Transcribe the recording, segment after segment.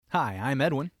Hi, I'm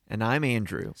Edwin. And I'm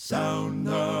Andrew. Sound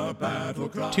the battle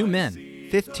cry. 2 men,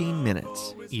 15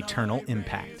 minutes. eternal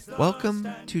impact. Welcome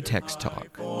to Text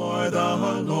Talk. For the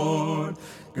Lord,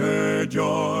 gird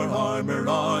your armor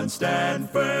on, stand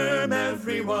firm,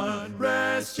 everyone.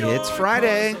 Rest your It's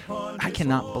Friday. cause upon I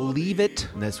cannot believe it.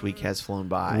 This week has flown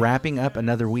by. Wrapping up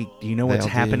another week. Do you know what's They'll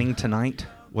do. happening tonight?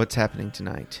 What's happening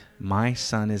tonight? My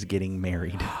son is getting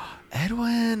married.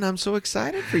 Edwin, I'm so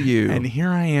excited for you. And here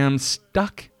I am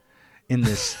stuck in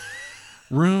this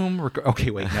room.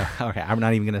 Okay, wait, no. Okay, I'm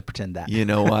not even going to pretend that. You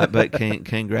know what? But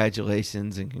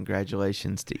congratulations and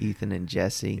congratulations to Ethan and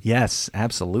Jesse. Yes,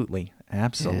 absolutely.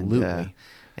 Absolutely.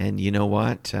 And you know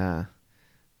what?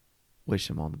 Wish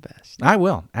them all the best. I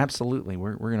will. Absolutely.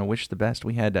 We're going to wish the best.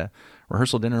 We had a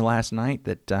rehearsal dinner last night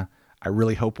that I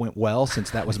really hope went well, since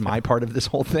that was my part of this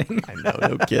whole thing. I know.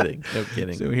 No kidding. No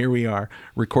kidding. So here we are,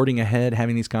 recording ahead,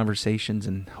 having these conversations,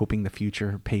 and hoping the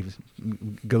future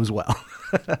goes well.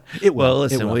 It will. Well,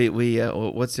 listen, It will. we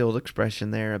what's the old expression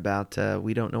there about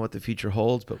we don't know what the future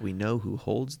holds, but we know who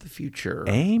holds the future.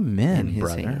 Amen, in his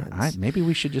brother. hands. Maybe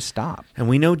we should just stop. And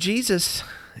we know Jesus.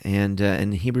 And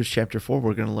in Hebrews chapter 4,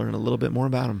 we're going to learn a little bit more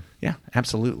about him. Yeah,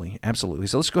 absolutely. Absolutely.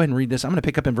 So let's go ahead and read this. I'm going to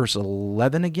pick up in verse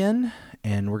 11 again,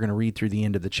 and we're going to read through the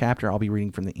end of the chapter. I'll be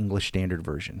reading from the English Standard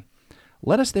Version.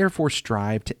 Let us therefore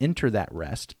strive to enter that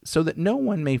rest, so that no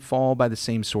one may fall by the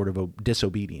same sort of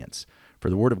disobedience. For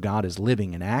the word of God is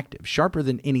living and active, sharper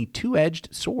than any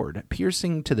two-edged sword,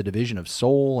 piercing to the division of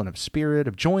soul and of spirit,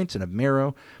 of joints and of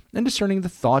marrow, and discerning the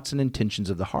thoughts and intentions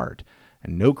of the heart.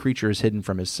 And no creature is hidden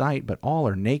from his sight, but all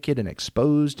are naked and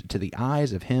exposed to the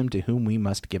eyes of him to whom we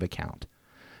must give account.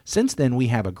 Since then we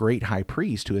have a great high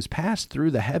priest who has passed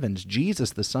through the heavens, Jesus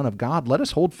the Son of God, let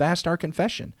us hold fast our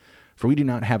confession. For we do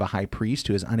not have a high priest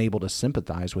who is unable to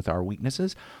sympathize with our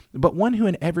weaknesses, but one who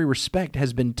in every respect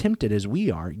has been tempted as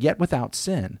we are, yet without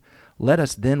sin. Let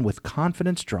us then with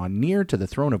confidence draw near to the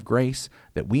throne of grace,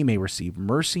 that we may receive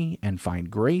mercy and find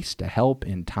grace to help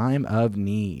in time of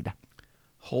need.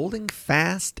 Holding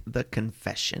fast the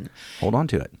confession. Hold on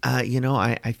to it.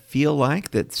 I feel like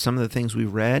that some of the things we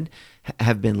read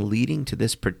have been leading to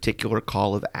this particular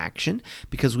call of action,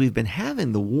 because we've been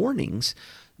having the warnings.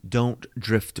 Don't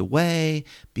drift away.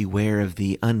 Beware of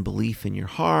the unbelief in your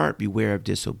heart. Beware of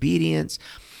disobedience.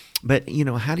 But,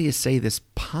 how do you say this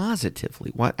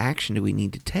positively? What action do we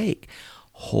need to take?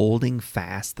 Holding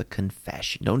fast the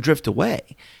confession. Don't drift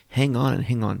away. Hang on and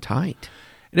hang on tight.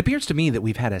 It appears to me that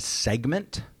we've had a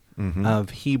segment of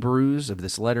Hebrews, of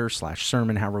this letter /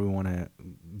 sermon, however we want to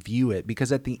view it,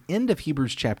 because at the end of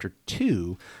Hebrews chapter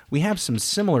 2, we have some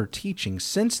similar teaching.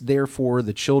 Since therefore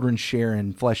the children share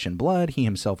in flesh and blood, he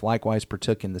himself likewise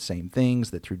partook in the same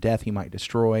things, that through death he might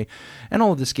destroy. And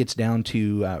all of this gets down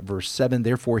to verse 7.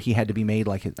 Therefore he had to be made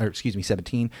like,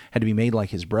 17, had to be made like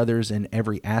his brothers in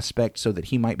every aspect, so that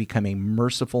he might become a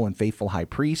merciful and faithful high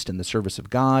priest in the service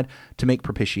of God, to make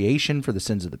propitiation for the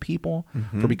sins of the people.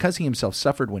 For because he himself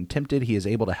suffered when tempted, he is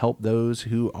able to help those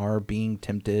who are being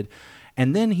tempted.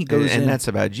 And then he goes and in. that's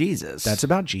about Jesus. That's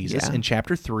about Jesus. Yeah. In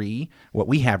chapter 3, what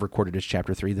we have recorded as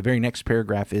chapter 3, the very next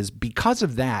paragraph is, because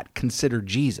of that, consider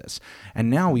Jesus. And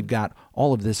now we've got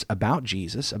all of this about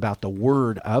Jesus, about the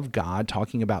Word of God,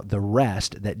 talking about the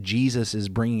rest that Jesus is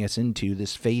bringing us into,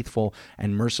 this faithful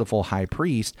and merciful high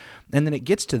priest. And then it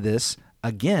gets to this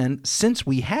again, since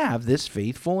we have this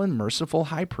faithful and merciful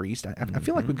high priest. I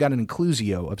feel like we've got an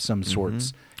inclusio of some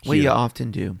sorts. Well, you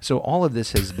often do. So all of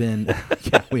this has been,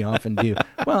 yeah, we often do.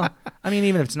 Well, I mean,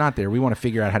 even if it's not there, we want to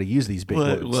figure out how to use these big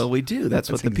words. Well, we do. That's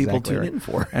what the people exactly tune right. in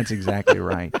for. That's exactly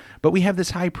right. But we have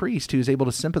this high priest who is able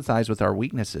to sympathize with our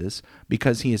weaknesses,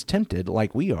 because he is tempted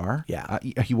like we are. Yeah.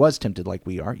 He was tempted like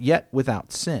we are, yet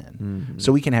without sin.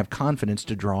 So we can have confidence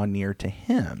to draw near to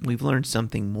him. We've learned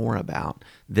something more about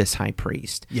this high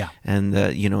priest. Yeah. And,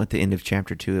 at the end of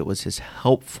chapter 2, it was his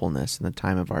helpfulness in the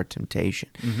time of our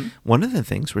temptation. One of the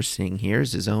things we're seeing here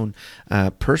is his own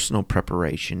personal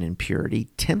preparation and purity,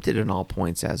 tempted in all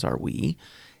points as are we,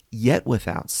 yet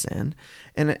without sin.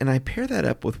 And I pair that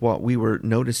up with what we were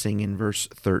noticing in verse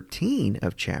 13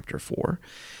 of chapter 4,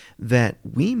 that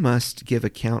we must give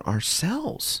account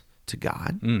ourselves to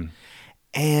God.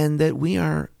 And that we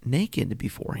are naked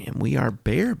before him. We are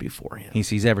bare before him. He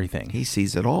sees everything. He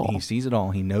sees it all. He sees it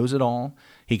all. He knows it all.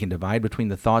 He can divide between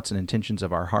the thoughts and intentions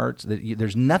of our hearts.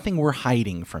 There's nothing we're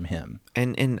hiding from him.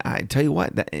 And I tell you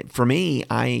what, for me,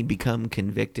 I become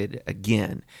convicted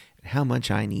again how much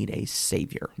I need a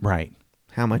Savior. Right.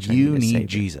 How much You I need a need Savior.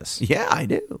 Jesus. Yeah, I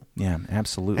do. Yeah,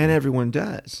 absolutely. And everyone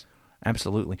does.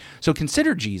 Absolutely. So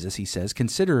consider Jesus, he says.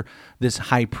 Consider this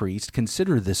high priest.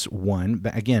 Consider this one,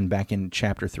 again, back in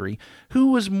chapter 3,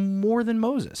 who was more than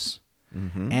Moses.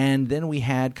 And then we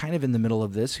had kind of in the middle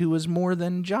of this who was more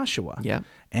than Joshua. Yeah.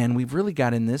 And we've really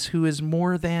got in this who is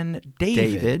more than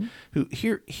David. Who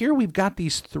here we've got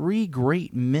these three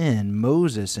great men,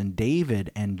 Moses and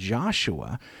David and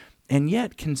Joshua, and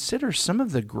yet consider some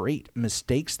of the great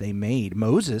mistakes they made.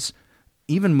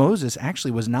 Even Moses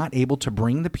actually was not able to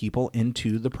bring the people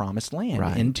into the promised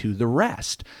land, into the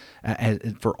rest.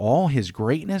 For all his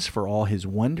greatness, for all his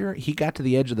wonder, he got to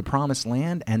the edge of the promised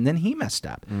land, and then he messed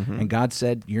up. And God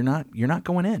said, "You're not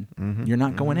going in. You're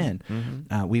not going in."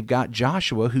 We've got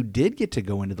Joshua, who did get to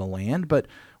go into the land, but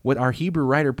what our Hebrew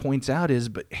writer points out is,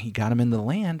 but he got them in the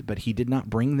land, but he did not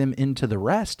bring them into the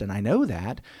rest. And I know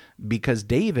that because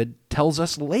David tells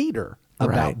us later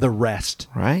about the rest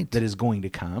that is going to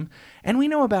come. And we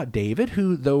know about David,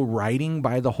 who, though writing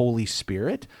by the Holy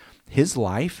Spirit, his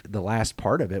life, the last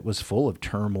part of it, was full of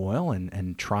turmoil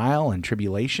and trial and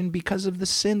tribulation because of the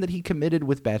sin that he committed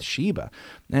with Bathsheba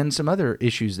and some other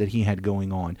issues that he had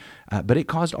going on. But it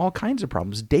caused all kinds of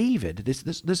problems. David,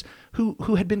 this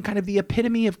who had been kind of the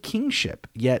epitome of kingship,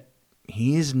 yet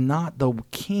he is not the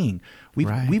king.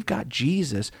 We've got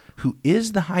Jesus, who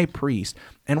is the high priest.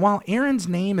 And while Aaron's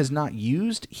name is not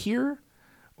used here,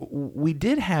 we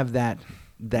did have that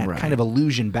kind of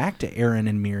allusion back to Aaron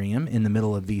and Miriam in the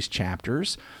middle of these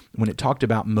chapters when it talked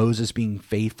about Moses being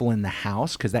faithful in the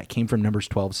house, because that came from Numbers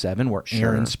 12:7, where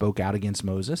Aaron spoke out against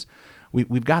Moses.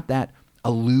 We've got that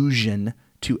allusion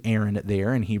to Aaron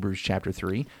there in Hebrews chapter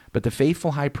 3, but the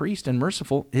faithful high priest and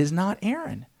merciful is not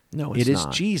Aaron. No, it's not. It is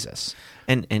not. Jesus.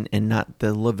 And not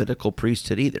the Levitical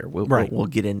priesthood either. We'll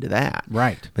get into that.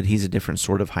 Right. But he's a different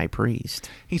sort of high priest.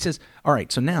 He says, all right,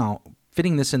 so now,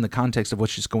 fitting this in the context of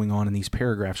what's just going on in these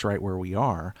paragraphs right where we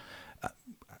are,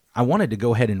 I wanted to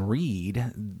go ahead and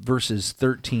read verses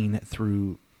 11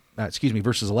 through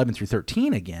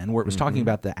 13 again, where it was talking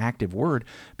about the active word,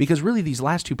 because really these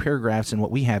last two paragraphs in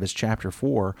what we have as chapter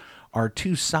 4 are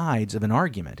two sides of an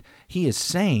argument. He is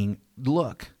saying,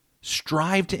 look,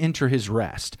 strive to enter his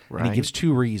rest. And he gives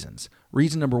two reasons.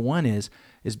 Reason number one is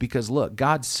because, look,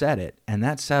 God said it, and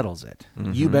that settles it.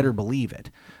 You better believe it.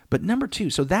 But number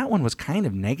two, so that one was kind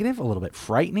of negative, a little bit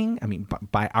frightening. I mean,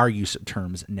 by our use of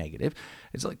terms, negative.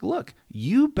 It's like, look,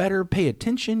 you better pay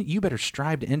attention. You better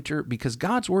strive to enter, because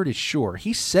God's word is sure.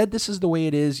 He said this is the way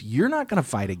it is. You're not going to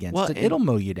fight against it. It'll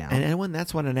mow you down. And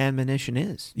that's what an admonition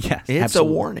is. Yes, it's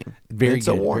absolutely. a warning. It's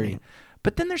a warning.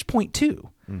 But then there's point two.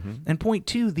 And point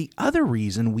two, the other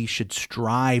reason we should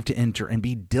strive to enter and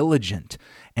be diligent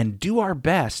and do our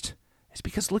best is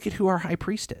because look at who our high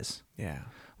priest is. Yeah.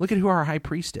 Look at who our high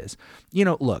priest is.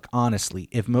 Look, honestly,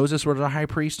 if Moses were our high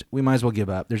priest, we might as well give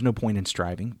up. There's no point in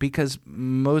striving because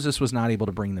Moses was not able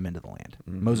to bring them into the land.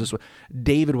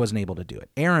 David wasn't able to do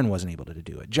it. Aaron wasn't able to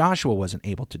do it. Joshua wasn't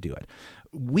able to do it.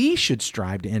 We should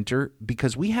strive to enter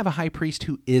because we have a high priest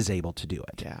who is able to do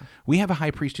it. Yeah. We have a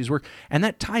high priest whose work, and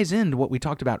that ties into what we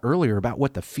talked about earlier about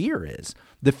what the fear is.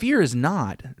 The fear is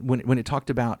not, when it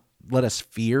talked about let us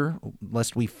fear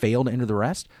lest we fail to enter the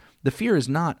rest, the fear is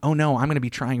not, oh no, I'm going to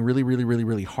be trying really, really, really,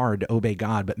 really hard to obey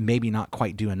God, but maybe not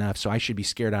quite do enough, so I should be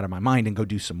scared out of my mind and go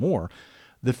do some more.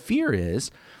 The fear is,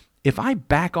 if I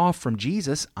back off from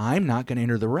Jesus, I'm not going to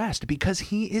enter the rest because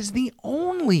he is the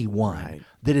only one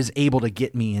that is able to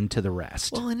get me into the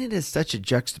rest. Well, and it is such a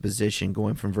juxtaposition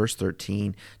going from verse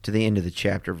 13 to the end of the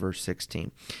chapter, verse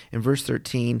 16. In verse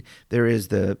 13, there is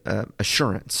the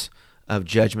assurance of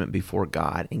judgment before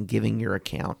God and giving your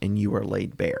account, and you are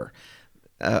laid bare.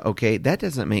 That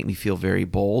doesn't make me feel very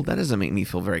bold. That doesn't make me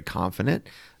feel very confident.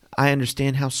 I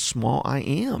understand how small I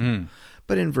am.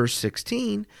 But in verse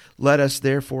 16, let us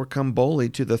therefore come boldly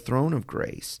to the throne of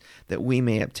grace, that we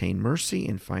may obtain mercy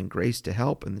and find grace to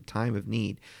help in the time of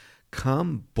need.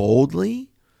 Come boldly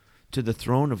to the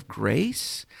throne of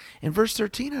grace? In verse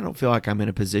 13, I don't feel like I'm in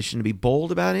a position to be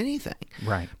bold about anything.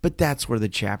 Right. But that's where the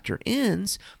chapter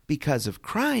ends. Because of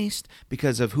Christ,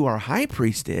 because of who our high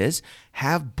priest is,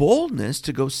 have boldness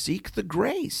to go seek the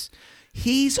grace.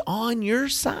 He's on your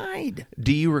side.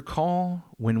 Do you recall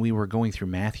when we were going through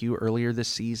Matthew earlier this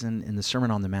season in the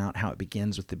Sermon on the Mount, how it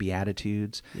begins with the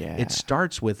Beatitudes? Yeah. It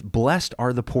starts with, blessed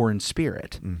are the poor in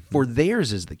spirit, for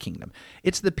theirs is the kingdom.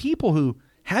 It's the people who,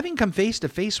 having come face to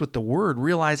face with the word,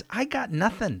 realize, I got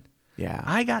nothing. Yeah.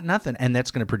 I got nothing. And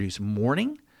that's going to produce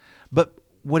mourning. But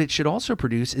what it should also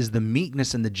produce is the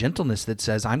meekness and the gentleness that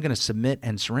says, I'm going to submit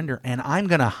and surrender, and I'm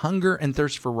going to hunger and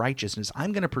thirst for righteousness.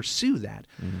 I'm going to pursue that.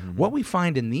 What we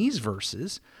find in these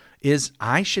verses is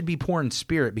I should be poor in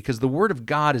spirit because the word of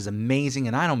God is amazing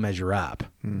and I don't measure up.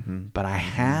 But I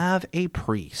have a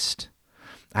priest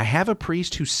I have a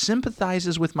priest who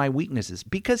sympathizes with my weaknesses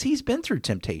because he's been through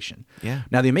temptation. Yeah.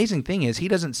 Now, the amazing thing is he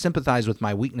doesn't sympathize with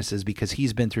my weaknesses because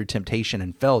he's been through temptation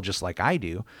and fell just like I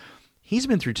do. He's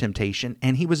been through temptation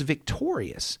and he was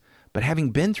victorious. But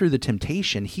having been through the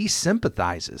temptation, he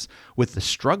sympathizes with the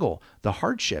struggle, the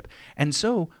hardship. And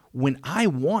so when I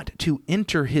want to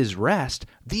enter his rest,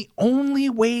 the only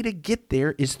way to get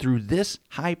there is through this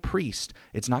high priest.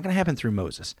 It's not going to happen through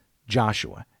Moses,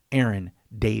 Joshua, Aaron,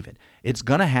 David. It's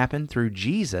going to happen through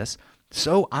Jesus.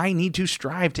 So I need to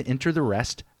strive to enter the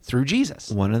rest through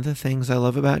Jesus. One of the things I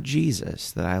love about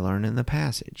Jesus that I learned in the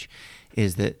passage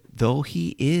is that though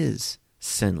he is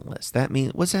sinless,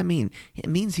 what's that mean? It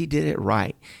means he did it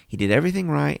right. He did everything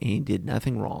right and he did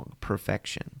nothing wrong.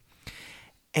 Perfection.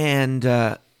 And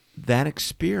that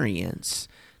experience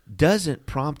doesn't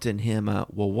prompt in him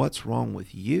well, what's wrong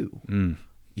with you?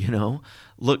 You know,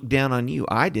 look down on you.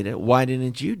 I did it. Why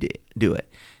didn't you do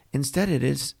it? Instead, it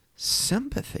is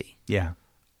sympathy. Yeah.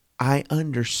 I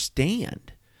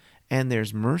understand. And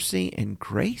there's mercy and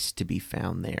grace to be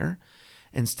found there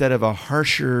instead of a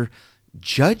harsher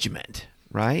judgment,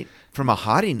 right? From a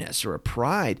haughtiness or a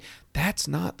pride. That's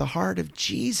not the heart of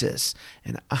Jesus.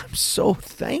 And I'm so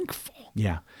thankful.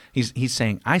 Yeah. He's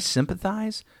saying, I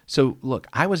sympathize. So look,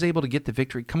 I was able to get the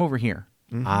victory. Come over here.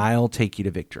 Mm-hmm. I'll take you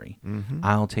to victory. Mm-hmm.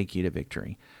 I'll take you to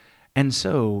victory. And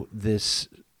so this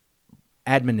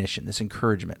admonition, this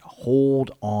encouragement,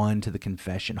 hold on to the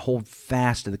confession, hold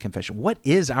fast to the confession. What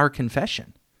is our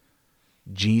confession?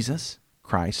 Jesus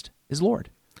Christ is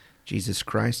Lord. Jesus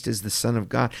Christ is the Son of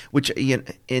God, which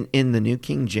in the New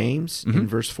King James, in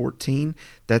verse 14,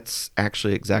 that's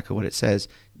actually exactly what it says.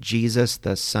 Jesus,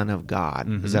 the Son of God.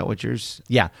 Mm-hmm. Is that what yours?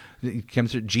 Yeah. It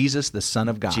comes through Jesus, the Son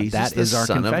of God. Jesus, that is our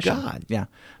Son confession. Of God. Yeah.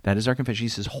 That is our confession. He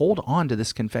says, hold on to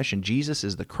this confession. Jesus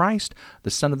is the Christ,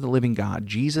 the Son of the living God.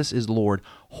 Jesus is Lord.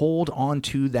 Hold on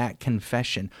to that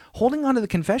confession. Holding on to the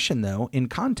confession, though, in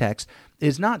context,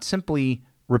 is not simply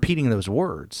repeating those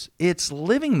words. It's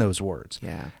living those words.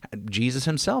 Yeah. Jesus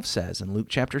himself says in Luke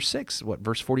chapter 6,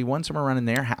 verse 41, somewhere around in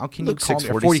there, how can Luke you call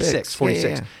 6, me 46.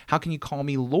 46. Yeah. How can you call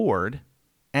me Lord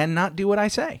and not do what I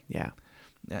say? Yeah.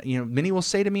 Many will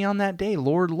say to me on that day,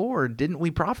 Lord, Lord, didn't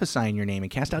we prophesy in your name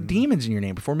and cast out demons in your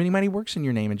name, perform many mighty works in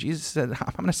your name? And Jesus said,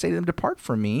 I'm going to say to them, depart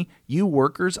from me, you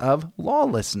workers of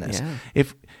lawlessness.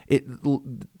 Yeah.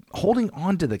 Holding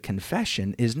on to the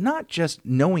confession is not just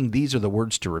knowing these are the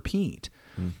words to repeat,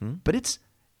 but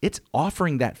it's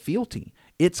offering that fealty.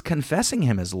 It's confessing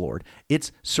him as Lord.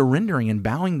 It's surrendering and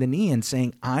bowing the knee and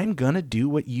saying, I'm going to do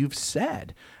what you've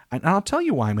said. And I'll tell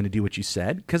you why I'm going to do what you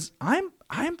said, because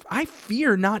I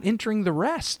fear not entering the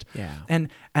rest. Yeah. And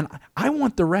I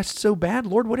want the rest so bad,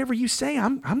 Lord, whatever you say,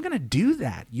 I'm going to do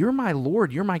that. You're my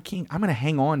Lord, you're my King. I'm going to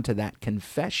hang on to that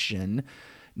confession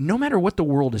no matter what the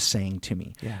world is saying to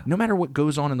me. Yeah. No matter what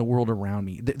goes on in the world around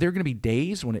me. There are going to be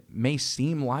days when it may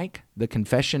seem like the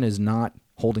confession is not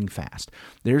holding fast.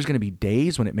 There's going to be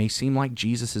days when it may seem like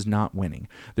Jesus is not winning.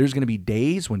 There's going to be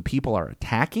days when people are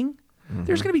attacking.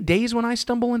 There's going to be days when I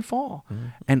stumble and fall.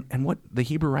 And what the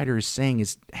Hebrew writer is saying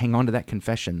is hang on to that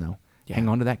confession, though. Yeah. Hang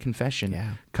on to that confession.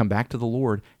 Yeah. Come back to the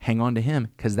Lord. Hang on to him,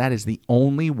 because that is the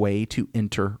only way to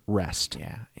enter rest.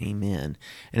 Yeah. Amen.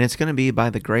 And it's going to be by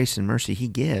the grace and mercy he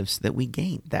gives that we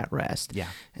gain that rest. Yeah.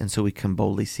 And so we come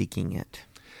boldly seeking it.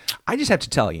 I just have to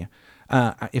tell you,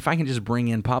 if I can just bring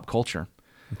in pop culture.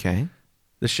 Okay.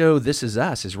 The show This Is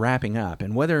Us is wrapping up,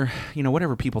 and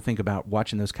whatever people think about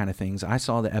watching those kind of things, I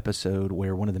saw the episode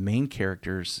where one of the main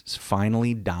characters is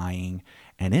finally dying,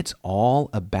 and it's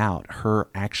all about her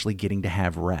actually getting to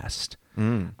have rest.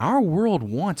 Our world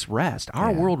wants rest.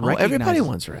 Our world recognizes... everybody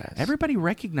wants rest. Everybody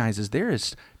recognizes there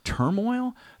is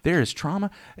turmoil, there is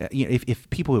trauma. If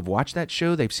people have watched that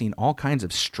show, they've seen all kinds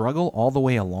of struggle all the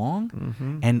way along,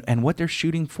 and what they're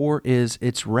shooting for is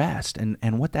it's rest.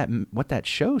 And what that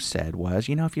show said was,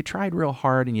 if you tried real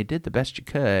hard and you did the best you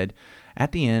could,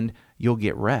 at the end you'll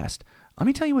get rest. Let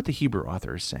me tell you what the Hebrew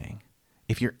author is saying.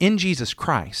 If you're in Jesus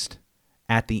Christ,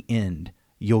 at the end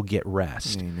you'll get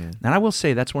rest. Amen. And I will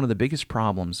say that's one of the biggest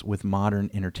problems with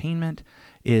modern entertainment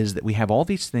is that we have all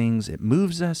these things. It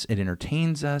moves us. It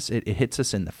entertains us. It hits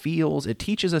us in the feels. It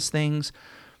teaches us things,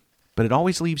 but it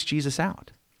always leaves Jesus out.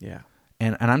 Yeah.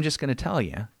 And I'm just going to tell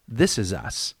you, this is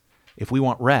us. If we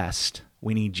want rest,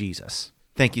 we need Jesus.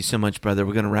 Thank you so much, brother.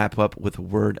 We're going to wrap up with a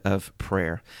word of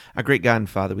prayer. Our great God and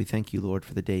Father, we thank you, Lord,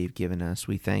 for the day you've given us.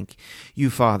 We thank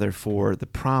you, Father, for the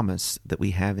promise that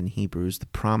we have in Hebrews, the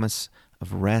promise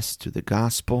of rest through the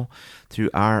gospel, through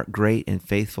our great and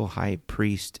faithful high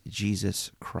priest,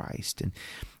 Jesus Christ. And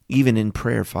even in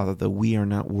prayer, Father, though we are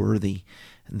not worthy,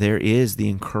 there is the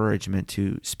encouragement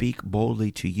to speak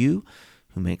boldly to you,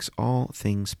 who makes all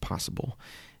things possible.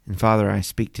 And Father, I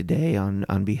speak today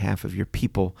on behalf of your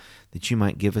people that you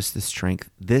might give us the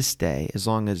strength this day, as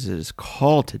long as it is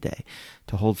called today,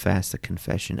 to hold fast the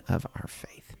confession of our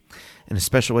faith. In a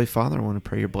special way, Father, I want to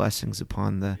pray your blessings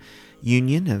upon the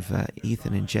union of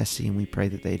Ethan and Jesse, and we pray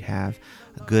that they'd have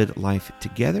a good life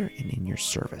together and in your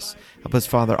service. Help us,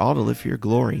 Father, all to live for your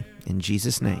glory. In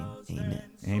Jesus' name, amen.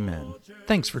 Amen.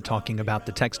 Thanks for talking about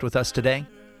the text with us today.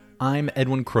 I'm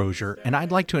Edwin Crozier, and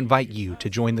I'd like to invite you to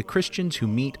join the Christians who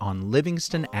meet on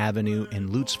Livingston Avenue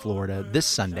in Lutz, Florida this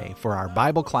Sunday for our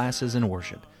Bible classes and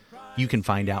worship. You can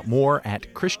find out more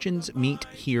at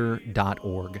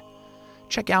christiansmeethere.org.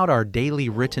 Check out our daily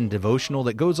written devotional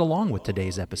that goes along with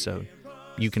today's episode.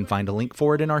 You can find a link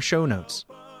for it in our show notes.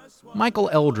 Michael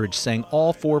Eldridge sang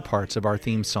all 4 parts of our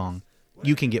theme song.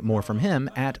 You can get more from him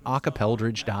at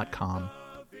acapeldridge.com.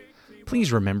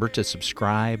 Please remember to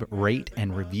subscribe, rate,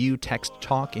 and review Text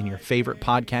Talk in your favorite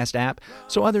podcast app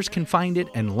so others can find it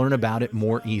and learn about it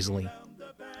more easily.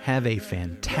 Have a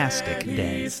fantastic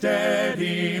day.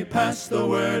 Steady, pass the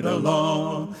word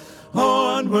along.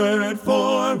 Onward,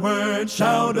 forward,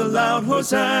 shout aloud,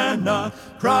 Hosanna.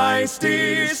 Christ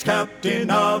is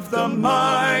captain of the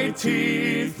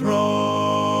mighty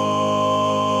throng.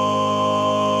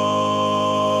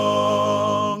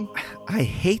 I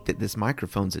hate that this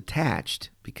microphone's attached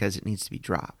because it needs to be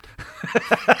dropped.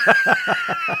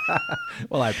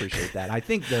 Well, I appreciate that. I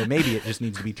think, though, maybe it just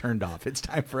needs to be turned off. It's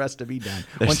time for us to be done.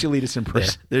 Once you lead us in prayer.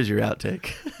 There's your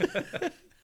outtake.